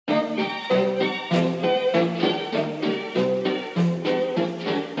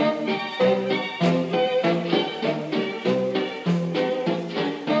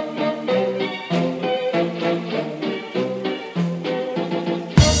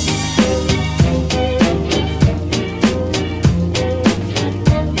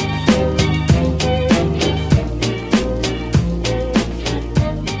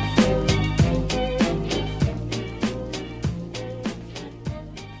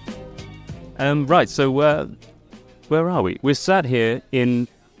Right, so where are we? We're sat here in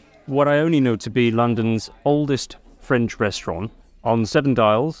what I only know to be London's oldest French restaurant on Seven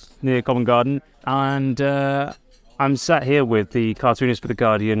Dials near Covent Garden, and I'm sat here with the cartoonist for The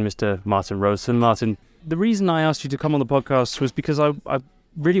Guardian, Mr. Martin Rowson. Martin, the reason I asked you to come on the podcast was because I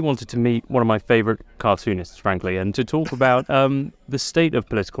really wanted to meet one of my favourite cartoonists, frankly, and to talk about the state of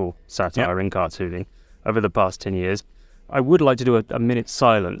political satire in cartooning over the past 10 years. I would like to do a minute's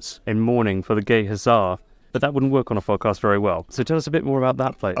silence in mourning for the gay hussar, but that wouldn't work on a podcast very well. So tell us a bit more about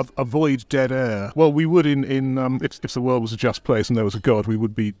that place. Avoid dead air. Well, we would if the world was a just place and there was a God, we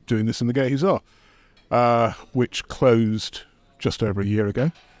would be doing this in the Gay Hussar, which closed just over a year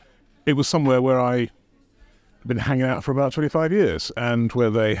ago. It was somewhere where I had been hanging out for about 25 years, and where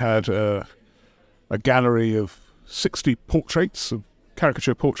they had a gallery of 60 portraits, of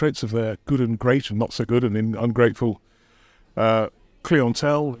caricature portraits of their good and great and not so good and ungrateful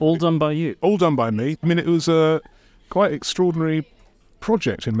clientele. All done by you? All done by me. I mean, it was a quite extraordinary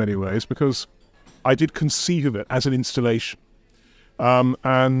project in many ways, because I did conceive of it as an installation.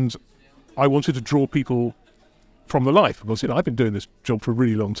 And I wanted to draw people from the life, because I've been doing this job for a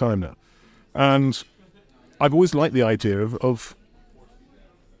really long time now. And I've always liked the idea of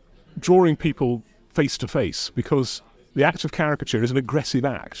drawing people face to face, because the act of caricature is an aggressive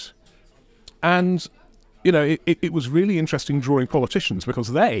act. And it was really interesting drawing politicians,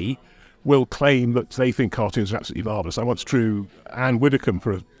 because they will claim that they think cartoons are absolutely marvellous. I once drew Anne Widdecombe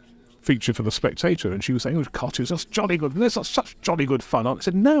for a feature for The Spectator, and she was saying, cartoons are jolly good, they're such jolly good fun. I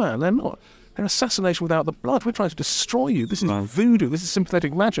said, no, Anne, they're not. They're assassination without the blood. We're trying to destroy you. This is voodoo. This is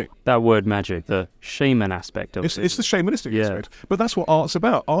sympathetic magic. That word magic, the shaman aspect of it. It's the shamanistic aspect. But that's what art's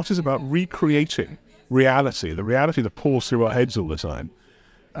about. Art is about recreating reality, the reality that pours through our heads all the time.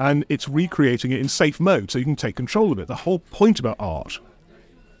 And it's recreating it in safe mode so you can take control of it. The whole point about art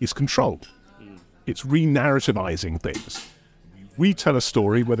is control. It's re-narrativizing things. You retell a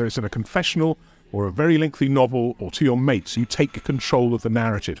story, whether it's in a confessional or a very lengthy novel or to your mates, you take control of the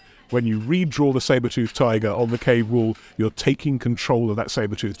narrative. When you redraw the saber-toothed tiger on the cave wall, you're taking control of that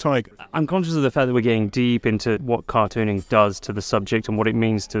saber-toothed tiger. I'm conscious of the fact that we're getting deep into what cartooning does to the subject and what it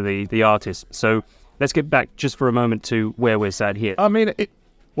means to the artist. So let's get back just for a moment to where we're sat here. I mean,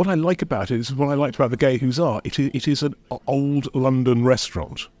 what I like about it is what I liked about the Gay Hussar. It is an old London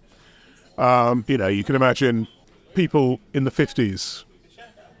restaurant. You can imagine people in the 50s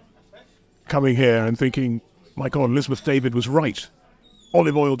coming here and thinking, my God, Elizabeth David was right.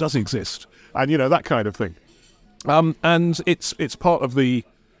 Olive oil does exist. And, that kind of thing. And it's part of the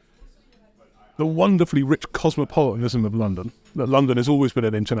wonderfully rich cosmopolitanism of London. That London has always been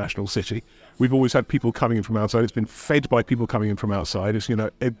an international city. We've always had people coming in from outside. It's been fed by people coming in from outside.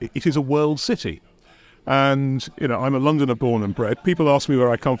 It is a world city. And, I'm a Londoner born and bred. People ask me where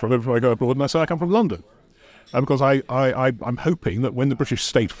I come from every time I go abroad, and I say I come from London. Because I'm hoping that when the British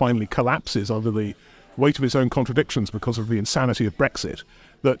state finally collapses under the weight of its own contradictions because of the insanity of Brexit,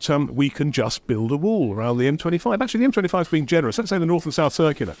 that we can just build a wall around the M25. Actually, the M25 is being generous. Let's say the North and South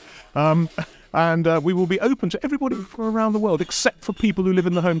Circular. And we will be open to everybody from around the world, except for people who live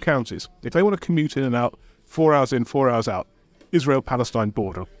in the home counties. If they want to commute in and out, 4 hours in, 4 hours out, Israel-Palestine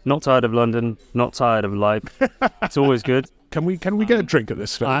border. Not tired of London, not tired of life. It's always good. Can we get a drink at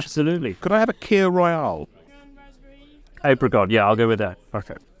this stage? Absolutely. Could I have a Kir Royale? Apricot, yeah, I'll go with that.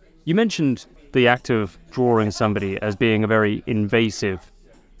 Okay. You mentioned the act of drawing somebody as being a very invasive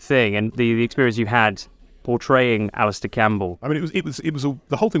thing, and the experience you had portraying Alistair Campbell. I mean,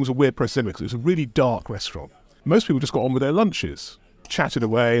 the whole thing was a weird process because it was a really dark restaurant. Most people just got on with their lunches, chatted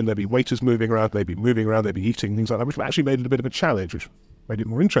away, and there'd be waiters moving around, they'd be eating, things like that, which actually made it a bit of a challenge, which made it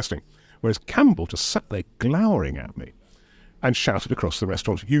more interesting. Whereas Campbell just sat there glowering at me and shouted across the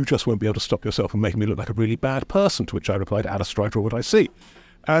restaurant, "You just won't be able to stop yourself from making me look like a really bad person," to which I replied, "Alistair, I draw what I see."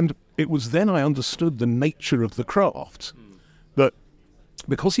 And it was then I understood the nature of the craft, that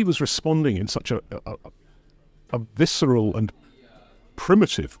because he was responding in such a visceral and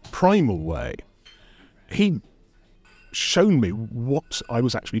primitive, primal way, he'd shown me what I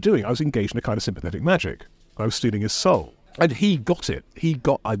was actually doing. I was engaged in a kind of sympathetic magic. I was stealing his soul. And he got it.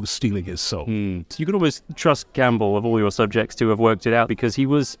 I was stealing his soul. So you could always trust Campbell, of all your subjects, to have worked it out, because he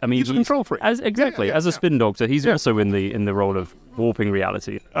was, he's a control freak. As a spin doctor, he's also in the role of warping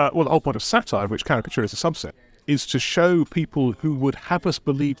reality. Well, the whole point of satire, which caricature is a subset, is to show people who would have us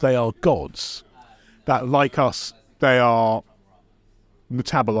believe they are gods, that like us, they are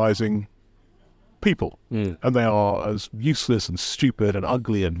metabolizing people. And they are as useless and stupid and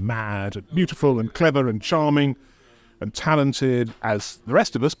ugly and mad and beautiful and clever and charming and talented as the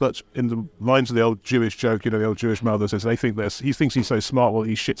rest of us, but in the lines of the old Jewish joke, the old Jewish mother says he thinks he's so smart, well,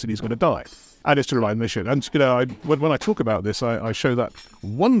 he shits and he's going to die. And it's to remind them they should. And, when I talk about this, I show that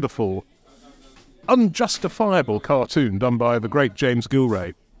wonderful, unjustifiable cartoon done by the great James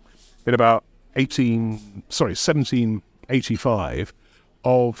Gilray in about 1785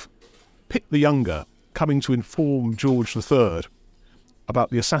 of Pitt the Younger coming to inform George III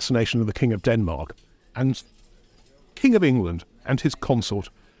about the assassination of the King of Denmark, and King of England and his consort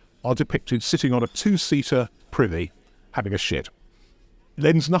are depicted sitting on a 2-seater privy having a shit. It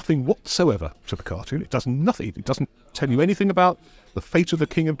lends nothing whatsoever to the cartoon. It does nothing. It doesn't tell you anything about the fate of the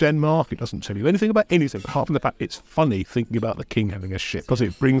King of Denmark. It doesn't tell you anything about anything apart from the fact it's funny thinking about the king having a shit, because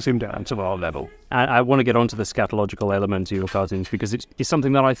it brings him down to our level. I want to get onto the scatological element of your cartoons, because it's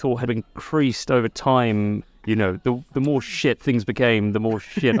something that I thought had increased over time. The more shit things became, the more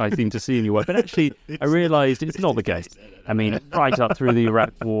shit I seem to see in your work. But actually, I realised it's not the case. I mean, right up through the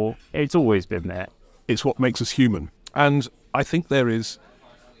Iraq War, it's always been there. It's what makes us human. And I think there is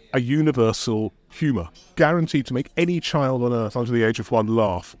a universal humour guaranteed to make any child on earth under the age of 1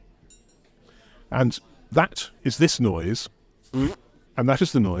 laugh. And that is this noise, and that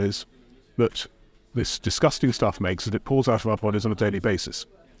is the noise that this disgusting stuff makes as it pours out of our bodies on a daily basis.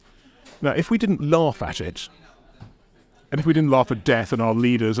 Now, if we didn't laugh at it, and if we didn't laugh at death and our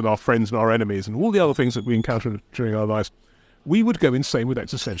leaders and our friends and our enemies and all the other things that we encounter during our lives, we would go insane with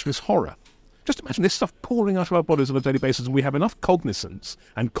existentialist horror. Just imagine this stuff pouring out of our bodies on a daily basis, and we have enough cognizance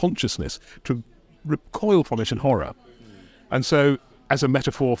and consciousness to recoil from it in horror. And so, as a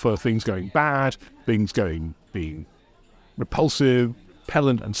metaphor for things going bad, being repulsive,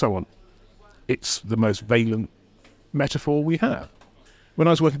 repellent, and so on, it's the most valent metaphor we have. When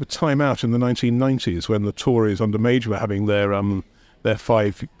I was working for Time Out in the 1990s, when the Tories under Major were having their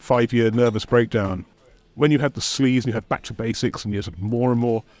five-year nervous breakdown, when you had the sleaze and you had back to basics, and you had more and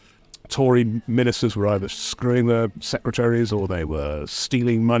more Tory ministers were either screwing their secretaries, or they were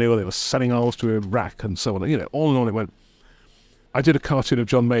stealing money, or they were selling oils to Iraq, and so on. On and on it went. I did a cartoon of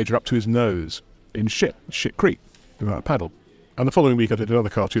John Major up to his nose in Shit Creek, without a paddle. And the following week I did another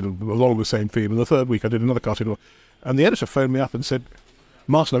cartoon along the same theme, and the third week I did another cartoon. And the editor phoned me up and said,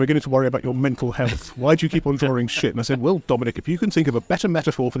 "Martin, I'm beginning to worry about your mental health. Why do you keep on drawing shit?" And I said, "Well, Dominic, if you can think of a better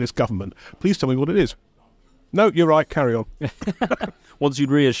metaphor for this government, please tell me what it is." "No, you're right, carry on." Once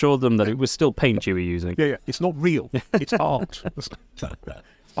you'd reassured them that it was still paint you were using. Yeah, it's not real. It's art. It's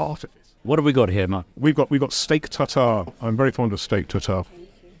artifice. What have we got here, Mark? We've got steak tartare. I'm very fond of steak tartare.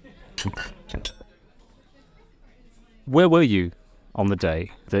 Where were you on the day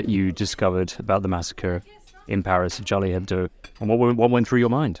that you discovered about the massacre in Paris of Charlie Hebdo? And what went through your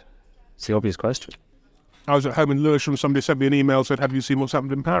mind? It's the obvious question. I was at home in Lewisham. Somebody sent me an email, said, "Have you seen what's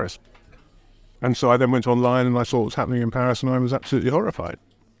happened in Paris?" And so I then went online and I saw what was happening in Paris, and I was absolutely horrified.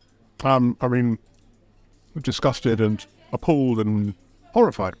 Disgusted and appalled and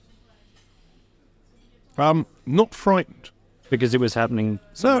horrified. Not frightened. Because it was happening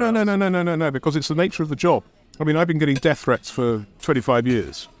No, because it's the nature of the job. I've been getting death threats for 25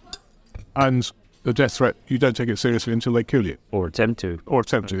 years. And the death threat, you don't take it seriously until they kill you. Or attempt to.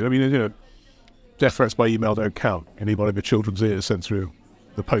 Death threats by email don't count. Any one of your children's ears sent through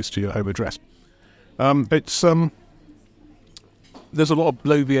the post to your home address. There's a lot of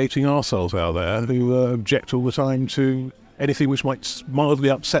bloviating arseholes out there who object all the time to anything which might mildly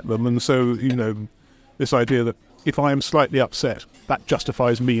upset them, and so, this idea that if I am slightly upset, that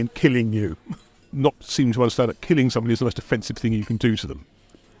justifies me in killing you. Not seeming to understand that killing somebody is the most offensive thing you can do to them.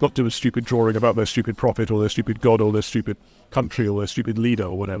 Not do a stupid drawing about their stupid prophet or their stupid god or their stupid country or their stupid leader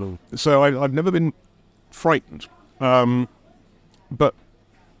or whatever. So I've never been frightened, but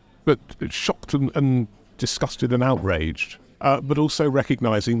shocked and disgusted and outraged, but also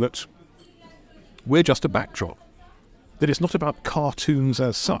recognising that we're just a backdrop, that it's not about cartoons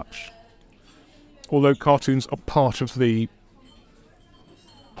as such, although cartoons are part of the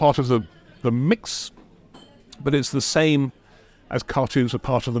mix, but it's the same as cartoons were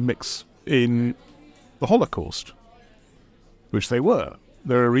part of the mix in the Holocaust, which they were.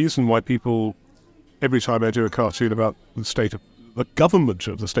 There are a reason why people, every time I do a cartoon about the government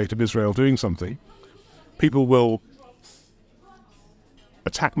of the State of Israel doing something, people will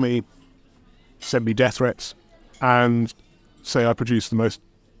attack me, send me death threats, and say I produce the most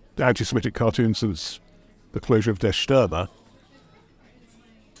anti-Semitic cartoon since the closure of Der Stürmer,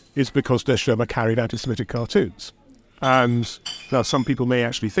 is because Der Stürmer carried anti-Semitic cartoons. And now some people may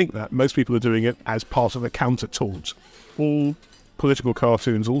actually think that. Most people are doing it as part of a counter-taunt. All political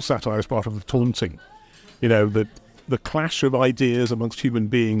cartoons, all satire is part of the taunting. The clash of ideas amongst human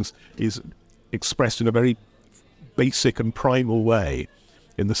beings is expressed in a very basic and primal way,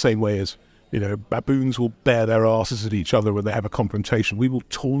 in the same way as, baboons will bare their asses at each other when they have a confrontation. We will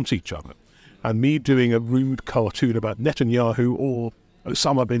taunt each other. And me doing a rude cartoon about Netanyahu or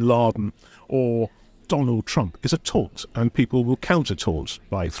Osama bin Laden or Donald Trump is a taunt, and people will counter-taunt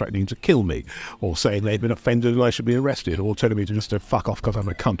by threatening to kill me, or saying they've been offended and I should be arrested, or telling me to just fuck off because I'm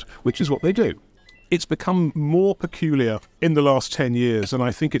a cunt, which is what they do. It's become more peculiar in the last 10 years, and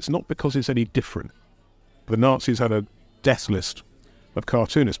I think it's not because it's any different. The Nazis had a death list of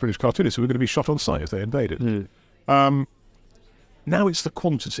cartoonists, British cartoonists, who were going to be shot on sight if they invaded. Now it's the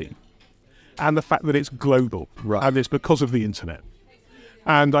quantity and the fact that it's global, right. And it's because of the internet.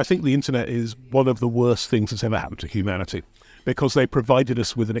 And I think the internet is one of the worst things that's ever happened to humanity, because they provided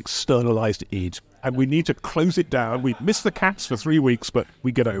us with an externalized id, and we need to close it down. We miss the cats for 3 weeks, but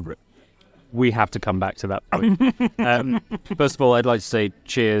we get over it. We have to come back to that point. First of all, I'd like to say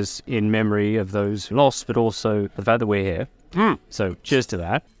cheers in memory of those who lost, but also the fact that we're here. So cheers to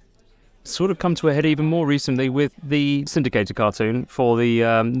that. Sort of come to a head even more recently with the syndicated cartoon for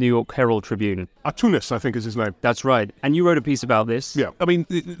the New York Herald Tribune. Artunis, I think, is his name. That's right. And you wrote a piece about this. Yeah. I mean,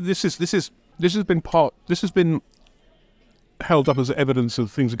 this has been held up as evidence of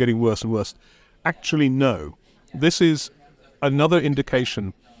things are getting worse and worse. Actually, no. This is another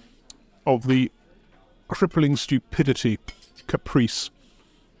indication of the crippling stupidity, caprice,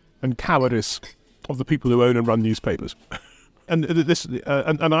 and cowardice of the people who own and run newspapers. And this,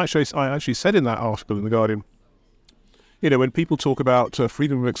 and I actually said in that article in The Guardian, when people talk about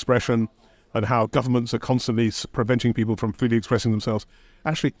freedom of expression and how governments are constantly preventing people from freely expressing themselves,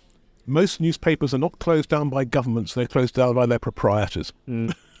 actually, most newspapers are not closed down by governments, they're closed down by their proprietors.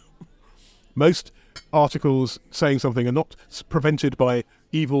 Most articles saying something are not prevented by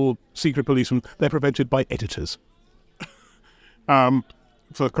evil secret policemen, they're prevented by editors.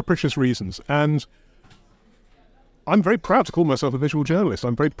 For capricious reasons. And I'm very proud to call myself a visual journalist.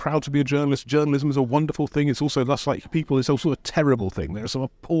 I'm very proud to be a journalist. Journalism is a wonderful thing. It's also, just like people, it's also a terrible thing. There are some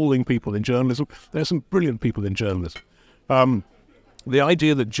appalling people in journalism. There are some brilliant people in journalism. The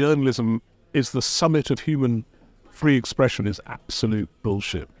idea that journalism is the summit of human free expression is absolute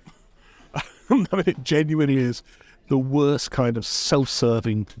bullshit. I mean, it genuinely is the worst kind of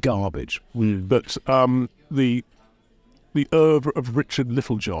self-serving garbage. But the oeuvre of Richard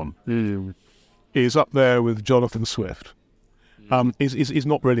Littlejohn is up there with Jonathan Swift. Is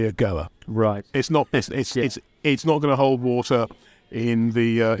not really a goer. Right. It's not. It's not going to hold water in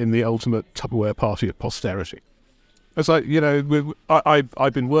the ultimate Tupperware party of posterity. It's like,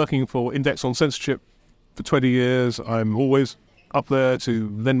 I've been working for Index on Censorship for 20 years. I'm always up there to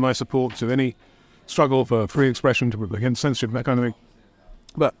lend my support to any struggle for free expression, to against censorship, that kind of thing.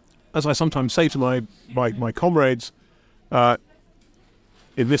 But as I sometimes say to my comrades, in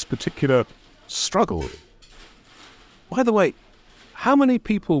this particular struggle, by the way, how many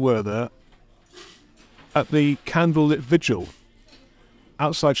people were there at the candlelit vigil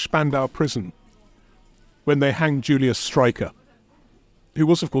outside Spandau prison when they hanged Julius Streicher, who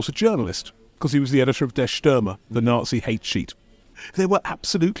was, of course, a journalist, because he was the editor of Der Stürmer, the Nazi hate sheet? There were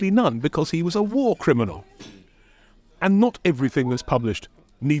absolutely none, because he was a war criminal. And not everything that's published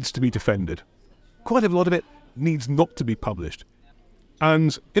needs to be defended. Quite a lot of it needs not to be published.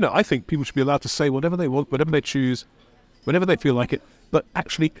 And, I think people should be allowed to say whatever they want, whatever they choose, whenever they feel like it, but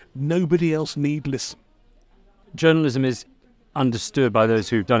actually nobody else need listen. Journalism is understood by those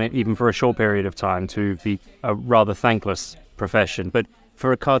who've done it even for a short period of time to be a rather thankless profession. But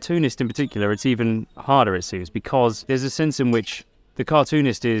for a cartoonist in particular, it's even harder, it seems, because there's a sense in which the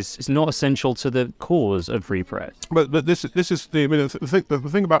cartoonist is not essential to the cause of free press. But this is the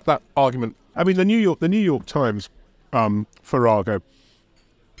thing about that argument. I mean, the New York Times, Farrago,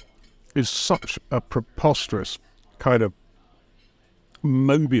 is such a preposterous kind of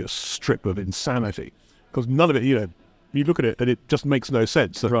Mobius strip of insanity, because none of it, you look at it and it just makes no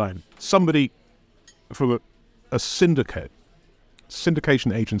sense. That right. Somebody from a syndication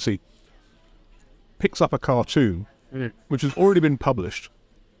agency picks up a cartoon which has already been published.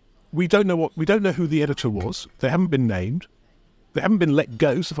 We don't know who the editor was. They haven't been named. They haven't been let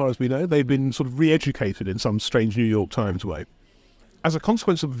go, so far as we know. They've been sort of re-educated in some strange New York Times way. As a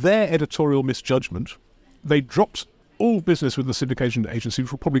consequence of their editorial misjudgment, they dropped all business with the syndication agency,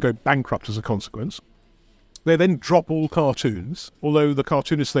 which will probably go bankrupt as a consequence. They then drop all cartoons, although the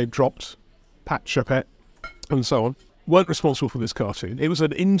cartoonists they dropped, Pat Chapet and so on, weren't responsible for this cartoon. It was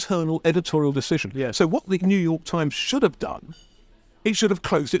an internal editorial decision. Yes. So what the New York Times should have done, it should have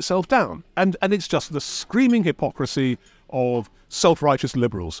closed itself down. And it's just the screaming hypocrisy of self-righteous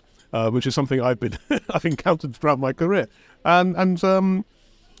liberals, which is something I've encountered throughout my career. And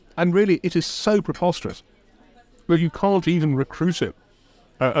really, it is so preposterous but you can't even recruit it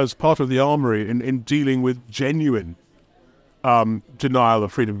as part of the armory in dealing with genuine denial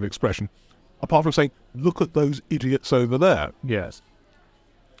of freedom of expression, apart from saying, look at those idiots over there. Yes.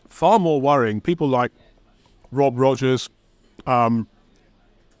 Far more worrying, people like Rob Rogers, who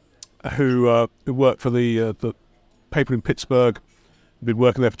worked for the paper in Pittsburgh, been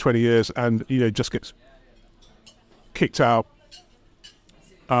working there for 20 years, and just gets kicked out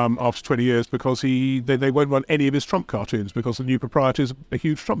after 20 years because they won't run any of his Trump cartoons because the new proprietor is a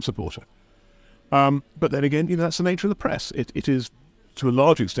huge Trump supporter. But then again, that's the nature of the press. It is, to a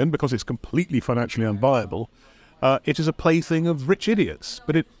large extent, because it's completely financially unviable, it is a plaything of rich idiots.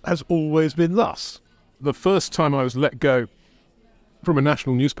 But it has always been thus. The first time I was let go from a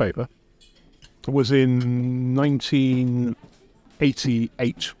national newspaper was in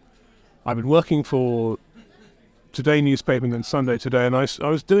 1988. I've been working for Today newspaper and then Sunday Today, and I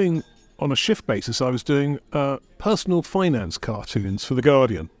was doing, on a shift basis, I was doing personal finance cartoons for The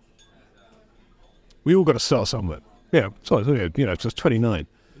Guardian. We all got to start somewhere. Yeah, so just 29.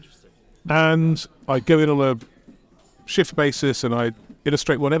 And I'd go in on a shift basis and I'd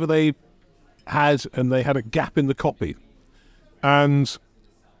illustrate whatever they had, and they had a gap in the copy. And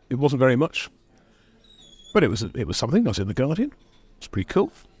it wasn't very much, but it was something. I was in The Guardian. It's pretty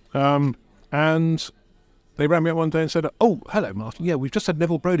cool. And they rang me up one day and said, "Oh, hello, Martin. Yeah, we've just had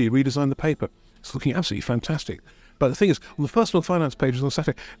Neville Brody redesign the paper. It's looking absolutely fantastic. But the thing is, on the personal finance pages on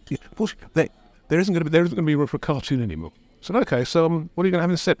Saturday, there isn't going to be room for a cartoon anymore." I said, "Okay, so what are you going to have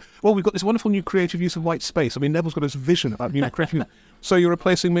instead?" "Well, we've got this wonderful new creative use of white space. I mean, Neville's got this vision about creative. So you're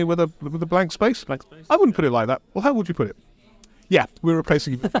replacing me with a blank space?" Blank space. I wouldn't put it like that. "Well, how would you put it?" "Yeah, we're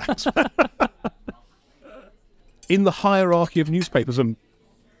replacing you with blank space." In the hierarchy of newspapers, and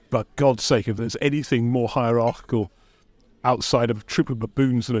for God's sake, if there's anything more hierarchical outside of a troop of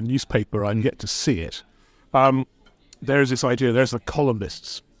baboons in a newspaper, I'd get to see it. There is this idea, there's the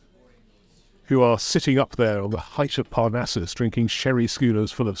columnists who are sitting up there on the height of Parnassus drinking sherry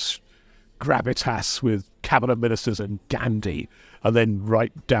schooners full of gravitas with cabinet ministers and Gandhi, and then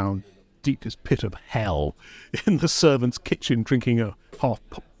right down deepest pit of hell in the servant's kitchen drinking a half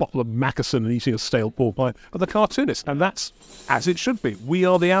bottle of Mackerson and eating a stale pork pie, are the cartoonists. And that's as it should be. We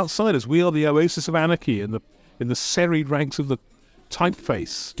are the outsiders. We are the oasis of anarchy in the serried ranks of the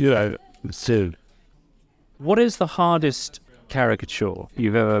typeface. Soon. What is the hardest caricature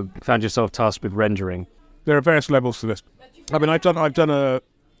you've ever found yourself tasked with rendering? There are various levels to this. I mean, I've done a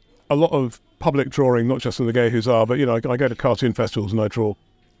lot of public drawing, not just in the Gay Hussar, but I go to cartoon festivals and I draw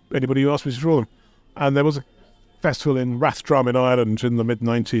anybody who asks me to draw them. And there was a festival in Rathdrum in Ireland in the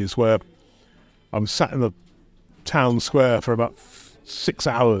mid-90s where I'm sat in the town square for about 6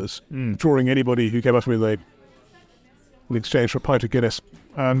 hours drawing anybody who came up to me in exchange for a pint of Guinness.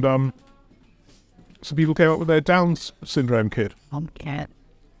 And some people came up with their Down syndrome kid.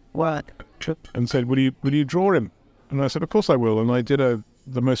 What? And said, will you draw him? And I said, of course I will. And I did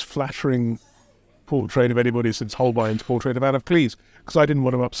the most flattering portrait of anybody since Holbein's portrait of Anne of Cleves, because I didn't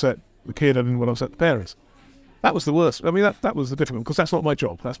want to upset the kid, I didn't want to upset the parents. That was the worst. I mean, that was the difficult, because that's not my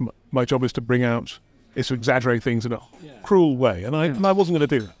job. That's my job is to exaggerate things in a cruel way, and I wasn't going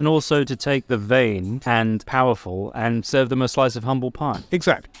to do that. And also to take the vain and powerful and serve them a slice of humble pie.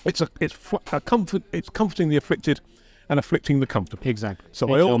 Exactly. It's comforting the afflicted and afflicting the comfortable. Exactly.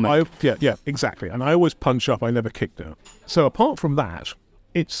 So exactly. And I always punch up. I never kick down. So apart from that,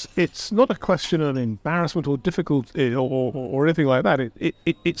 it's not a question of embarrassment or difficulty or anything like that.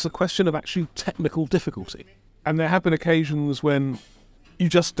 It's a question of actually technical difficulty. And there have been occasions when you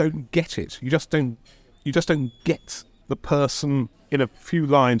just don't get it. You just don't get the person in a few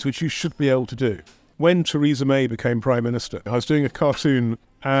lines, which you should be able to do. When Theresa May became Prime Minister, I was doing a cartoon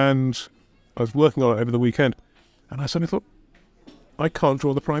and I was working on it over the weekend, and I suddenly thought, I can't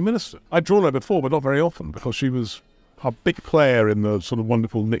draw the Prime Minister. I'd drawn her before, but not very often, because she was a big player in the sort of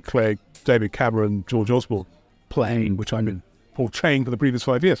wonderful Nick Clegg, David Cameron, George Osborne play, which I've been portraying for the previous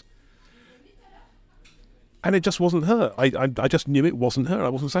 5 years. And it just wasn't her. I just knew it wasn't her. I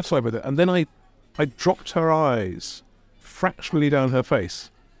wasn't satisfied with it. And then I dropped her eyes fractionally down her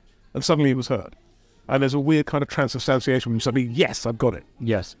face, and suddenly it was her. And there's a weird kind of transubstantiation when you suddenly, yes, I've got it.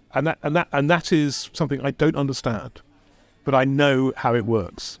 Yes. And that is something I don't understand, but I know how it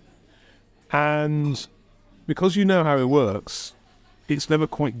works. And because you know how it works, it's never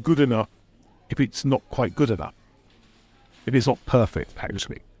quite good enough if it's not quite good enough. It is not perfect,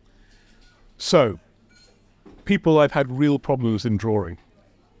 actually. So, people I've had real problems in drawing.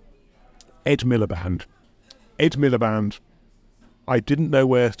 Ed Miliband. I didn't know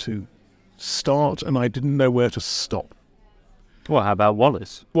where to start and I didn't know where to stop. Well, how about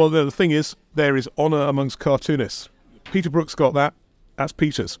Wallace? Well, the thing is, there is honour amongst cartoonists. Peter Brook's got that. That's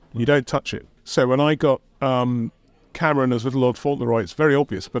Peter's. You don't touch it. So when I got Cameron as Little Lord Fauntleroy, it's very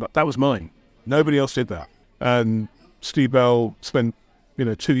obvious, but that was mine. Nobody else did that. And Steve Bell spent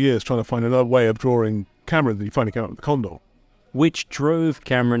 2 years trying to find another way of drawing Cameron that he finally came up with the Condor. Which drove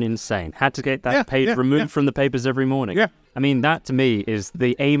Cameron insane. Had to get that page removed from the papers every morning. Yeah. I mean, that to me is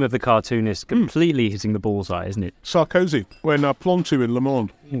the aim of the cartoonist completely hitting the bullseye, isn't it? Sarkozy, when Plantu in Le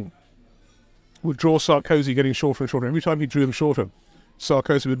Monde would draw Sarkozy getting shorter and shorter. Every time he drew him shorter,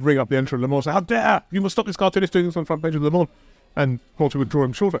 Sarkozy would ring up the editor of Le Monde and say, "How dare you must stop this cartoonist doing this on the front page of Le Monde." And Plantu would draw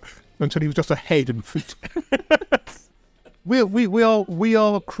him shorter until he was just a head and feet. We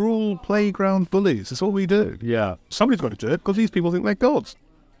are cruel playground bullies. That's all we do. Yeah. Somebody's got to do it because these people think they're gods.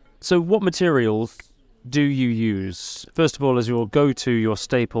 So what materials do you use? First of all, as your go-to, your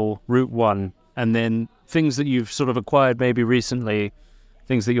staple, Route 1, and then things that you've sort of acquired maybe recently,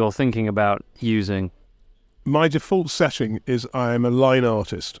 things that you're thinking about using. My default setting is I am a line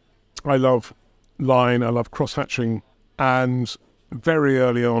artist. I love line, I love cross-hatching, and very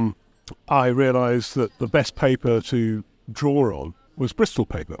early on I realised that the best paper to draw on was Bristol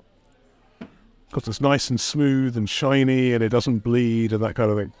paper, because it's nice and smooth and shiny and it doesn't bleed and that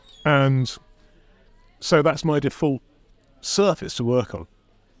kind of thing. And so that's my default surface to work on.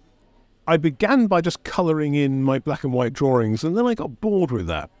 I began by just colouring in my black and white drawings, and then I got bored with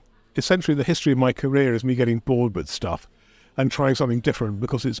that. Essentially, the history of my career is me getting bored with stuff and trying something different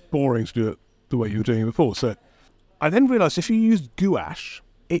because it's boring to do it the way you were doing it before. So I then realised if you use gouache,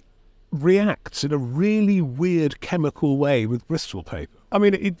 it reacts in a really weird chemical way with Bristol paper. I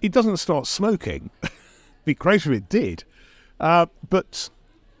mean, it doesn't start smoking. It'd be great if it did. But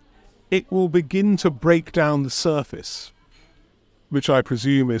it will begin to break down the surface, which I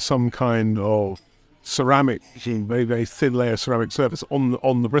presume is some kind of ceramic, very, very thin layer of ceramic surface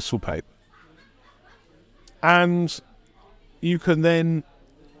on the Bristol paper. And you can then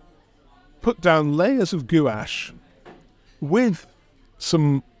put down layers of gouache with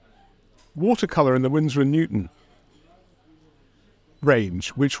some watercolour in the Winsor & Newton range,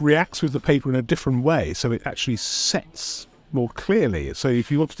 which reacts with the paper in a different way, so it actually sets more clearly. So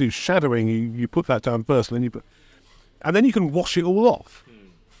if you want to do shadowing, you put that down first, and then you can wash it all off,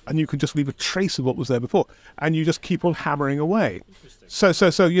 and you can just leave a trace of what was there before, and you just keep on hammering away. So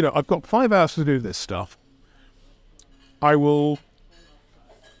I've got 5 hours to do this stuff. I will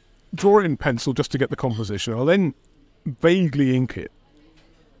draw it in pencil just to get the composition. I'll then vaguely ink it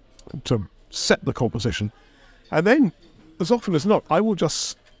to set the composition, and then, as often as not, I will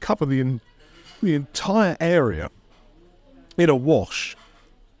just cover the entire area in a wash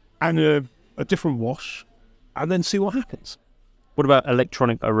and a different wash, and then see what happens. What about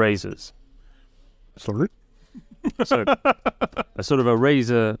electronic erasers? Sorry? So, a sort of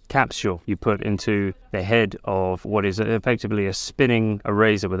eraser capsule you put into the head of what is effectively a spinning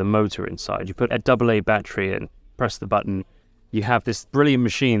eraser with a motor inside. You put a AA battery in, press the button. You have this brilliant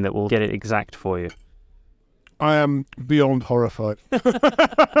machine that will get it exact for you. I am beyond horrified.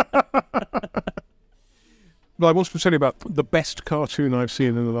 But I wanted to tell you about the best cartoon I've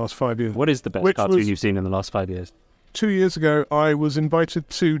seen in the last 5 years. What is the best cartoon you've seen in the last 5 years? 2 years ago, I was invited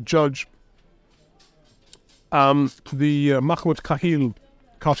to judge the Mahmoud Kahil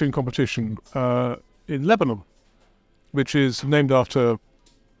cartoon competition in Lebanon, which is named after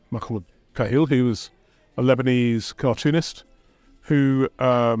Mahmoud Kahil. He was a Lebanese cartoonist who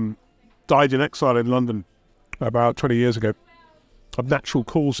died in exile in London about 20 years ago of natural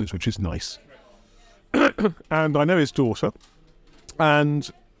causes, which is nice. And I know his daughter, and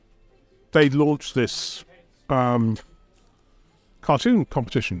they launched this cartoon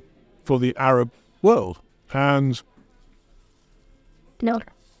competition for the Arab world, and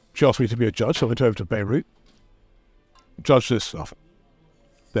she asked me to be a judge. So I went over to Beirut, judged this stuff.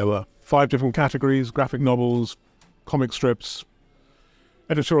 There were 5 different categories: graphic novels, comic strips,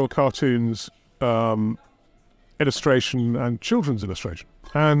 editorial cartoons, illustration, and children's illustration.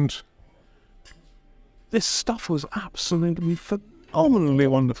 And this stuff was absolutely phenomenally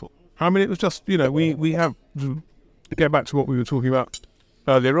wonderful. I mean, it was just, we have, to get back to what we were talking about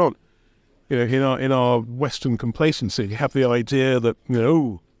earlier on, in our Western complacency, you have the idea that,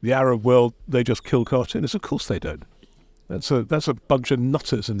 the Arab world, they just kill cartoonists. Of course they don't. That's a bunch of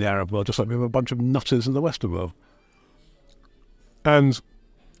nutters in the Arab world, just like we have a bunch of nutters in the Western world. And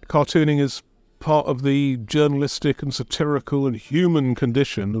cartooning is part of the journalistic and satirical and human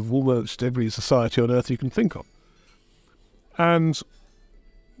condition of almost every society on earth you can think of. And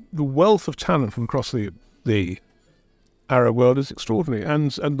the wealth of talent from across the Arab world is extraordinary.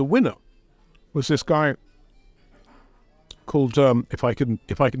 And the winner was this guy called, if I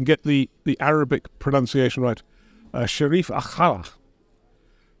can get the Arabic pronunciation right, Sharif Akhala,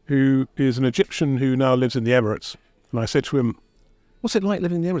 who is an Egyptian who now lives in the Emirates. And I said to him, "What's it like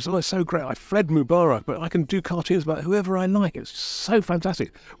living in the Emirates?" "Oh, it's so great. I fled Mubarak, but I can do cartoons about whoever I like. It's so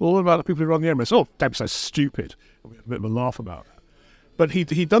fantastic." "Well, what about the people who run the Emirates?" "Oh, don't be so stupid." And we had a bit of a laugh about that. But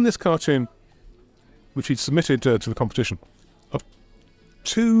he'd done this cartoon, which he'd submitted to the competition, of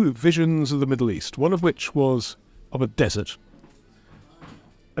 2 visions of the Middle East, one of which was of a desert.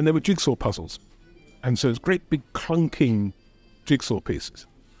 And there were jigsaw puzzles. And so it was great big clunking jigsaw pieces.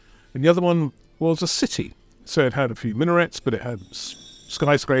 And the other one was a city. So it had a few minarets, but it had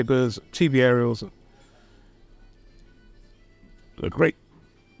skyscrapers, TV aerials, a great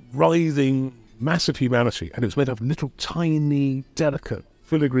writhing massive humanity. And it was made of little tiny, delicate,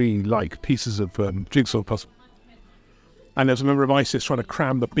 filigree-like pieces of jigsaw puzzle. And there was a member of ISIS trying to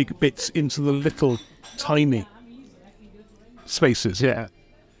cram the big bits into the little tiny spaces. Yeah.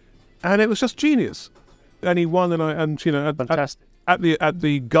 And it was just genius. And he won, Fantastic. at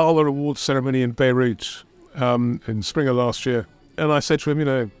the Gala Awards ceremony in Beirut in spring of last year. And I said to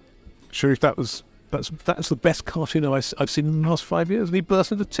him, Sharif, that's the best cartoon I've seen in the last 5 years. And he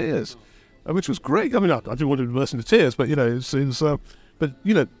burst into tears, which was great. I mean, I didn't want him to burst into tears, but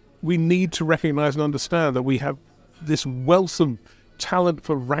we need to recognise and understand that we have this wealth talent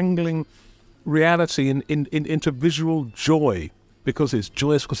for wrangling reality into visual joy, because it's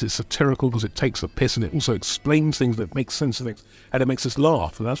joyous, because it's satirical, because it takes the piss, and it also explains things that make sense of things, and it makes us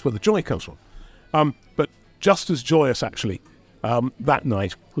laugh, and that's where the joy comes from. But just as joyous, actually, that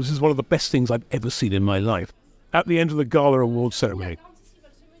night, this is one of the best things I've ever seen in my life. At the end of the Gala Awards ceremony,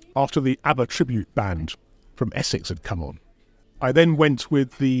 after the ABBA tribute band from Essex had come on, I then went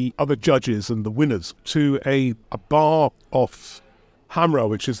with the other judges and the winners to a bar off Hamra,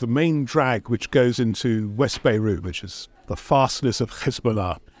 which is the main drag which goes into West Beirut, which is the fastness of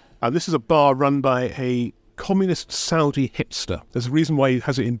Hezbollah. And this is a bar run by a communist Saudi hipster. There's a reason why he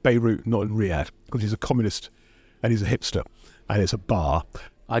has it in Beirut, not in Riyadh, because he's a communist and he's a hipster. And it's a bar.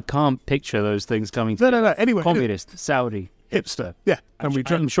 I can't picture those things coming. No. Anyway. Communist, Saudi. Hipster. Yeah. And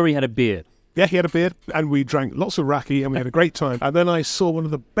I'm sure he had a beard. Yeah, he had a beard, and we drank lots of raki, and we had a great time. And then I saw one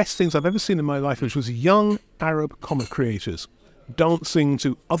of the best things I've ever seen in my life, which was young Arab comic creators dancing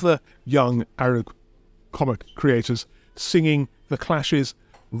to other young Arab comic creators singing The Clash's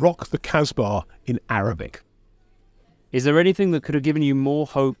Rock the Casbah in Arabic. Is there anything that could have given you more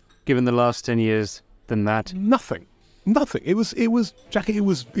hope, given the last 10 years, than that? Nothing. It was Jackie. It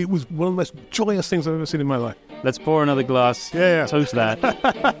was one of the most joyous things I've ever seen in my life. Let's pour another glass. Yeah. Toast that.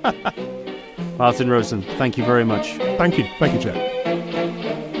 Martin Rowson, thank you very much. Thank you, Jack.